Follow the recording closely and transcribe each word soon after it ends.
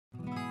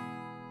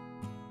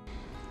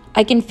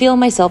I can feel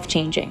myself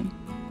changing.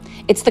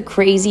 It's the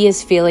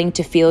craziest feeling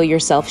to feel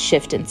yourself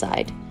shift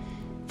inside.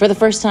 For the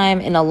first time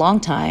in a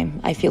long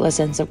time, I feel a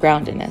sense of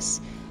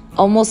groundedness,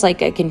 almost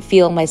like I can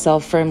feel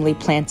myself firmly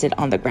planted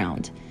on the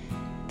ground.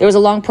 There was a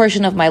long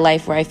portion of my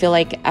life where I feel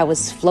like I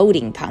was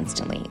floating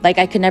constantly, like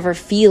I could never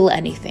feel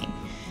anything.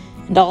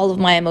 And all of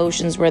my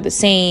emotions were the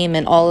same,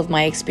 and all of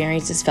my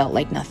experiences felt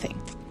like nothing.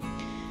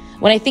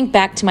 When I think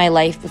back to my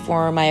life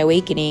before my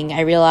awakening,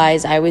 I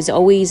realize I was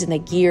always in the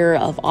gear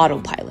of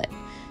autopilot.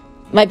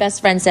 My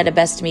best friend said it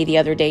best to me the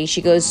other day.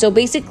 She goes, "So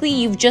basically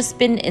you've just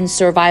been in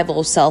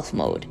survival self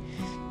mode."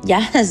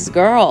 Yes,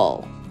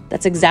 girl,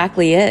 that's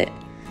exactly it.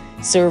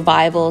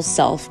 Survival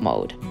self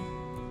mode.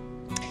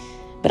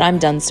 But I'm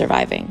done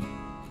surviving.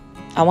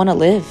 I want to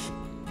live.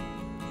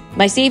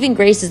 My saving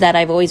grace is that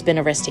I've always been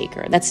a risk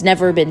taker. That's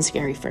never been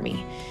scary for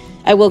me.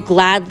 I will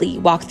gladly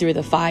walk through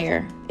the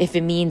fire if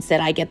it means that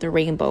I get the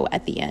rainbow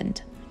at the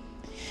end.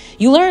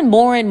 You learn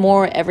more and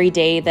more every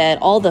day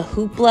that all the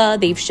hoopla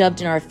they've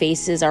shoved in our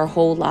faces our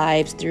whole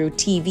lives through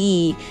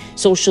TV,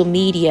 social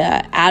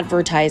media,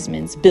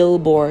 advertisements,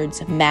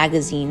 billboards,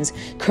 magazines,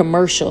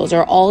 commercials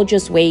are all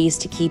just ways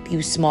to keep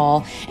you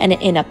small and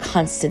in a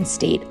constant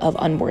state of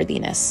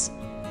unworthiness.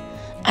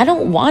 I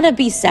don't want to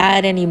be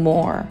sad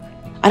anymore.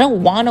 I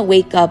don't want to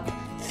wake up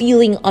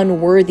feeling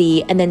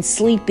unworthy and then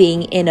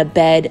sleeping in a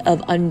bed of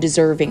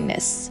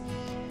undeservingness.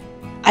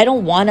 I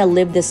don't want to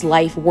live this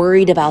life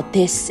worried about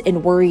this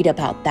and worried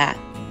about that.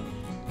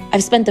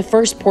 I've spent the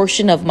first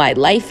portion of my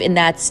life in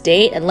that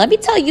state, and let me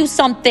tell you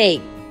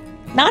something,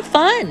 not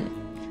fun.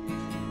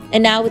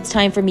 And now it's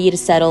time for me to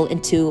settle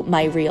into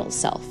my real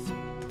self.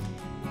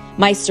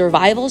 My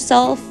survival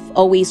self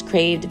always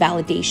craved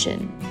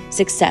validation,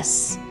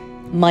 success,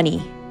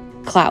 money,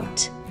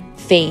 clout,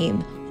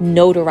 fame,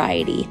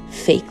 notoriety,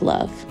 fake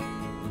love.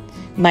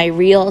 My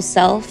real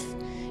self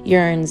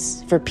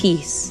yearns for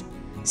peace,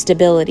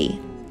 stability,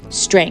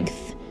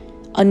 strength,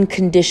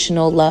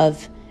 unconditional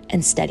love,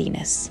 and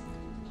steadiness.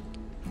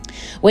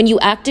 When you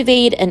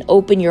activate and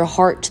open your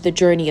heart to the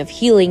journey of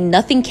healing,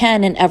 nothing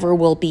can and ever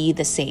will be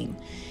the same.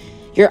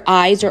 Your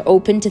eyes are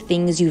open to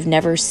things you've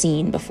never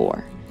seen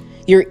before.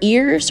 Your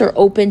ears are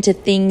open to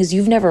things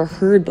you've never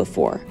heard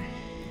before.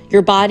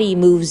 Your body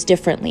moves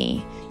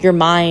differently. Your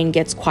mind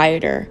gets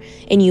quieter,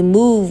 and you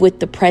move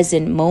with the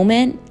present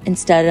moment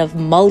instead of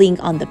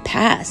mulling on the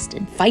past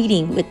and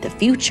fighting with the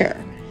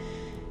future.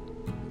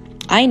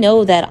 I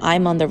know that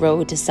I'm on the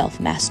road to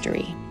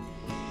self-mastery.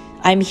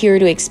 I'm here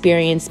to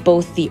experience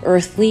both the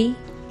earthly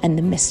and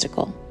the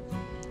mystical,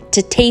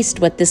 to taste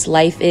what this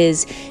life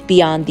is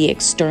beyond the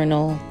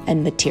external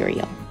and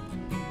material.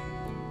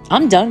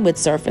 I'm done with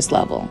surface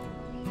level.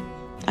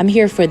 I'm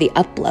here for the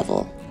up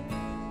level.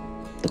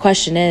 The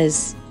question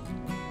is,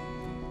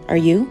 are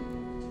you?